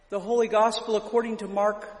The Holy Gospel according to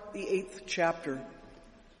Mark, the 8th chapter.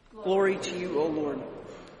 Glory to you, O Lord.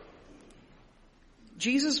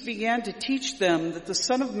 Jesus began to teach them that the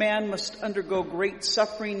Son of Man must undergo great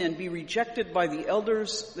suffering and be rejected by the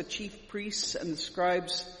elders, the chief priests, and the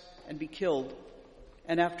scribes, and be killed,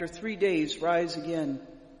 and after 3 days rise again.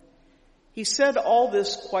 He said all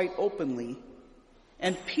this quite openly,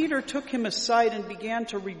 and Peter took him aside and began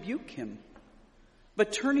to rebuke him.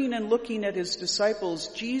 But turning and looking at his disciples,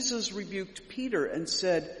 Jesus rebuked Peter and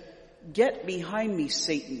said, "Get behind me,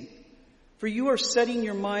 Satan, for you are setting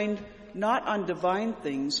your mind not on divine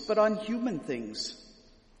things, but on human things."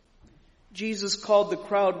 Jesus called the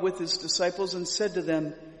crowd with his disciples and said to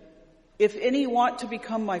them, "If any want to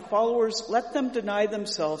become my followers, let them deny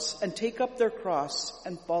themselves and take up their cross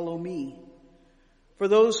and follow me. For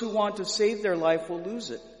those who want to save their life will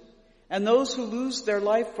lose it. And those who lose their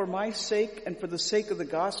life for my sake and for the sake of the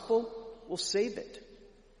gospel will save it.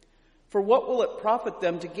 For what will it profit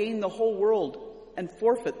them to gain the whole world and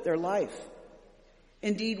forfeit their life?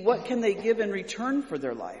 Indeed, what can they give in return for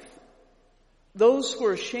their life? Those who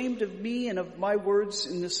are ashamed of me and of my words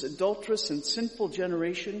in this adulterous and sinful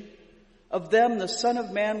generation, of them the Son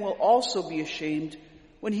of Man will also be ashamed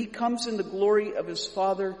when he comes in the glory of his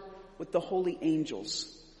Father with the holy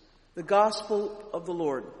angels." The Gospel of the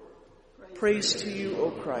Lord. Praise to you, O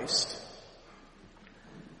Christ.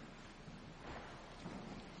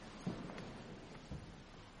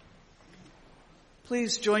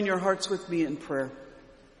 Please join your hearts with me in prayer.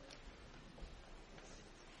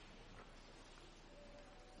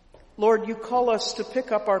 Lord, you call us to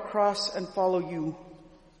pick up our cross and follow you.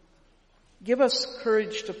 Give us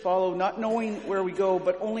courage to follow, not knowing where we go,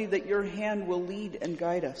 but only that your hand will lead and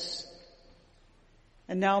guide us.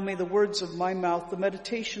 And now may the words of my mouth, the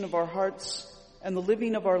meditation of our hearts, and the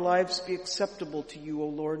living of our lives be acceptable to you, O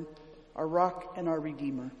Lord, our rock and our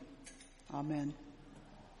Redeemer. Amen.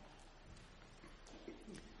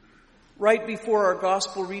 Right before our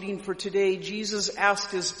gospel reading for today, Jesus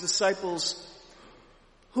asked his disciples,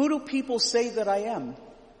 "Who do people say that I am?"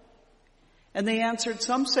 And they answered,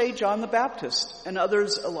 "Some say John the Baptist, and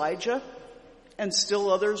others Elijah, and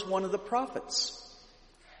still others one of the prophets."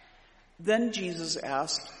 Then Jesus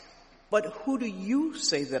asked, "But who do you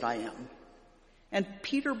say that I am?" And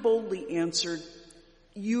Peter boldly answered,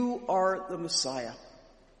 "You are the Messiah."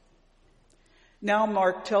 Now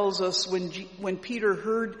Mark tells us when Peter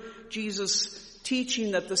heard Jesus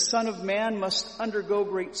teaching that the Son of Man must undergo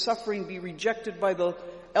great suffering, be rejected by the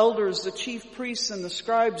elders, the chief priests, and the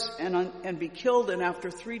scribes, and be killed, and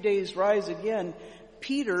after 3 days rise again,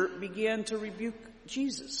 Peter began to rebuke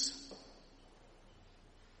Jesus.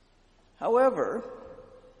 However,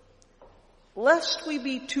 lest we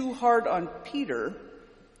be too hard on Peter,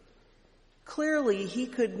 clearly he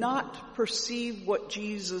could not perceive what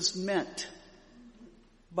Jesus meant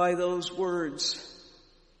by those words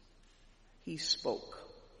he spoke.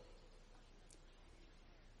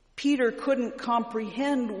 Peter couldn't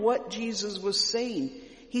comprehend what Jesus was saying.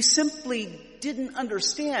 He simply didn't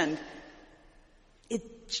understand.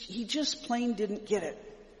 He just plain didn't get it.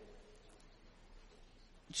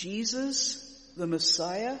 Jesus, the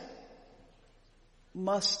Messiah,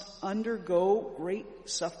 must undergo great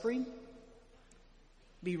suffering,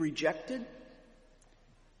 be rejected,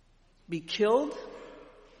 be killed,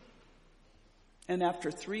 and after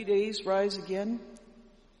 3 days rise again.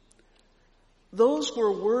 Those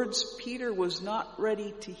were words Peter was not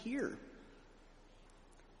ready to hear,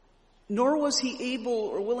 nor was he able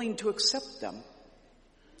or willing to accept them.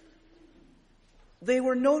 They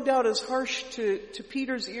were no doubt as harsh to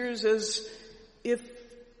Peter's ears as if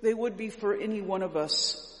they would be for any one of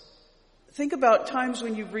us. Think about times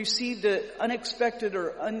when you've received unexpected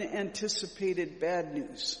or unanticipated bad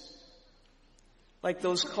news, like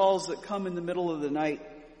those calls that come in the middle of the night,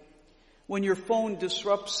 when your phone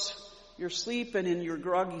disrupts your sleep and in your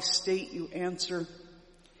groggy state you answer,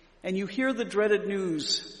 and you hear the dreaded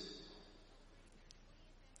news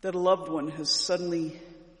that a loved one has suddenly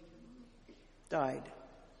died.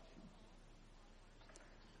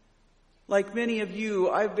 Like many of you,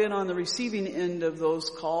 I've been on the receiving end of those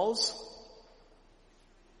calls.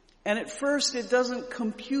 And at first it doesn't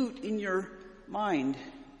compute in your mind.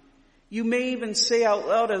 You may even say out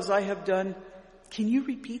loud, as I have done, "Can you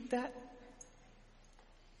repeat that?"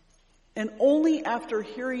 And only after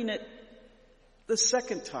hearing it the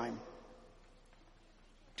second time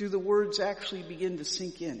do the words actually begin to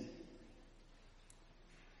sink in.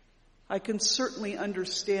 I can certainly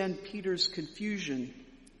understand Peter's confusion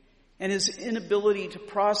and his inability to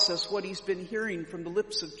process what he's been hearing from the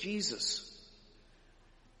lips of Jesus.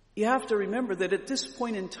 You have to remember that at this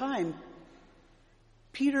point in time,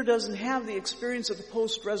 Peter doesn't have the experience of the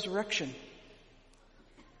post-resurrection,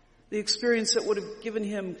 the experience that would have given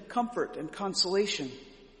him comfort and consolation.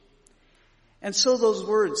 And so those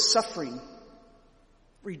words, suffering,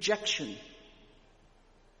 rejection,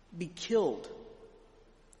 be killed,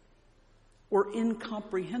 were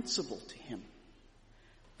incomprehensible to him.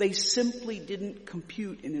 They simply didn't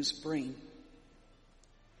compute in his brain.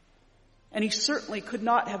 And he certainly could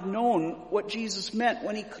not have known what Jesus meant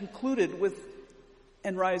when he concluded with,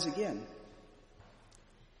 and rise again.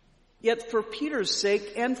 Yet for Peter's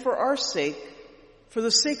sake and for our sake, for the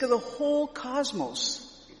sake of the whole cosmos,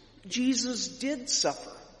 Jesus did suffer.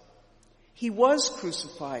 He was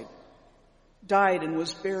crucified, died, and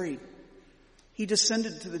was buried. He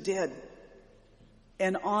descended to the dead.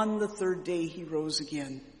 And on the third day, he rose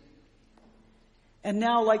again. And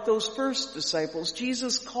now, like those first disciples,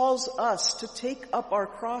 Jesus calls us to take up our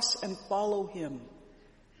cross and follow him.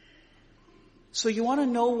 So you want to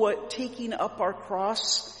know what taking up our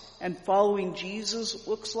cross and following Jesus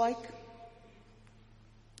looks like?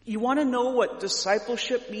 You want to know what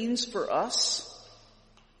discipleship means for us?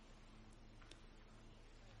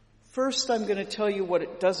 First, I'm going to tell you what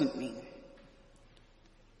it doesn't mean.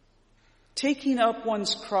 Taking up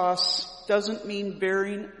one's cross doesn't mean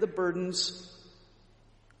bearing the burdens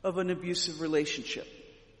of an abusive relationship.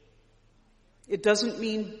 It doesn't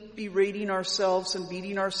mean berating ourselves and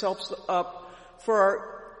beating ourselves up for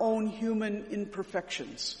our own human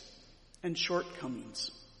imperfections and shortcomings.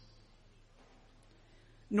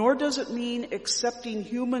 Nor does it mean accepting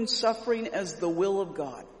human suffering as the will of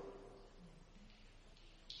God,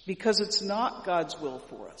 because it's not God's will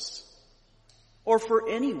for us or for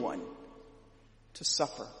anyone to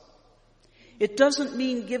suffer. It doesn't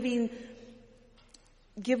mean giving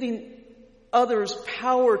others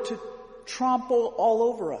power to trample all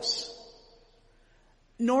over us.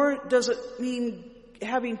 Nor does it mean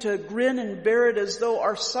having to grin and bear it as though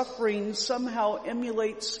our suffering somehow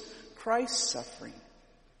emulates Christ's suffering.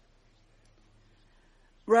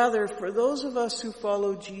 Rather, for those of us who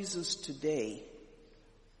follow Jesus today,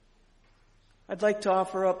 I'd like to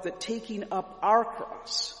offer up that taking up our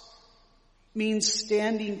cross means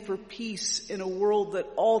standing for peace in a world that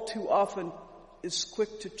all too often is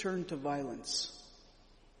quick to turn to violence.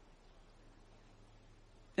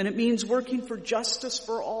 And it means working for justice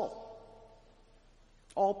for all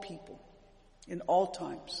people, in all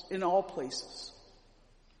times, in all places.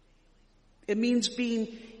 It means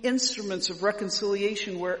being instruments of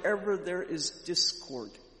reconciliation wherever there is discord.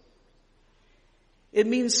 It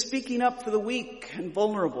means speaking up for the weak and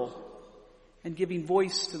vulnerable and giving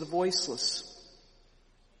voice to the voiceless.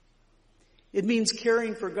 It means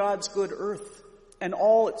caring for God's good earth and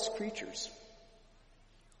all its creatures.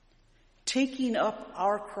 Taking up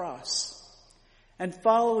our cross and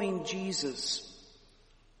following Jesus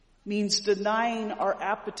means denying our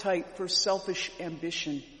appetite for selfish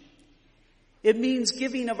ambition. It means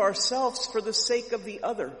giving of ourselves for the sake of the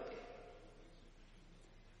other.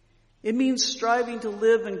 It means striving to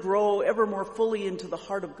live and grow ever more fully into the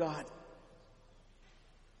heart of God.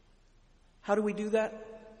 How do we do that?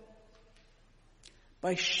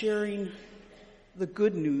 By sharing the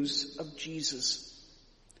good news of Jesus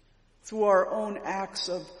through our own acts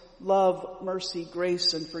of love, mercy,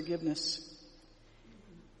 grace, and forgiveness.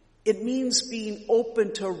 It means being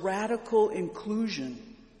open to radical inclusion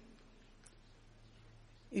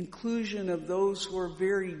of those who are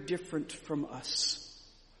very different from us,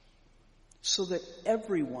 so that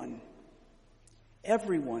everyone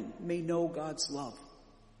may know God's love.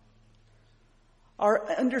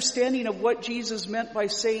 Our understanding of what Jesus meant by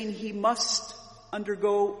saying he must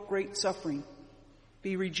undergo great suffering,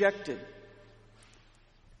 be rejected,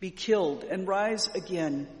 be killed, and rise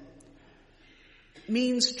again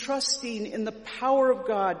means trusting in the power of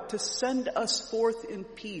God to send us forth in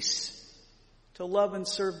peace to love and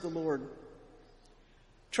serve the Lord.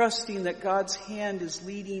 Trusting that God's hand is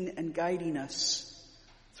leading and guiding us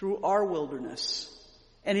through our wilderness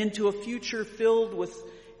and into a future filled with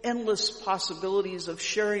endless possibilities of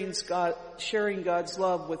sharing God's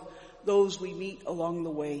love with those we meet along the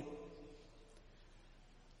way.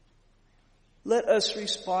 Let us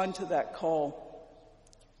respond to that call.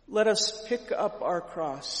 Let us pick up our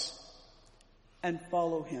cross and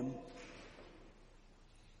follow him.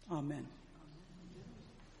 Amen.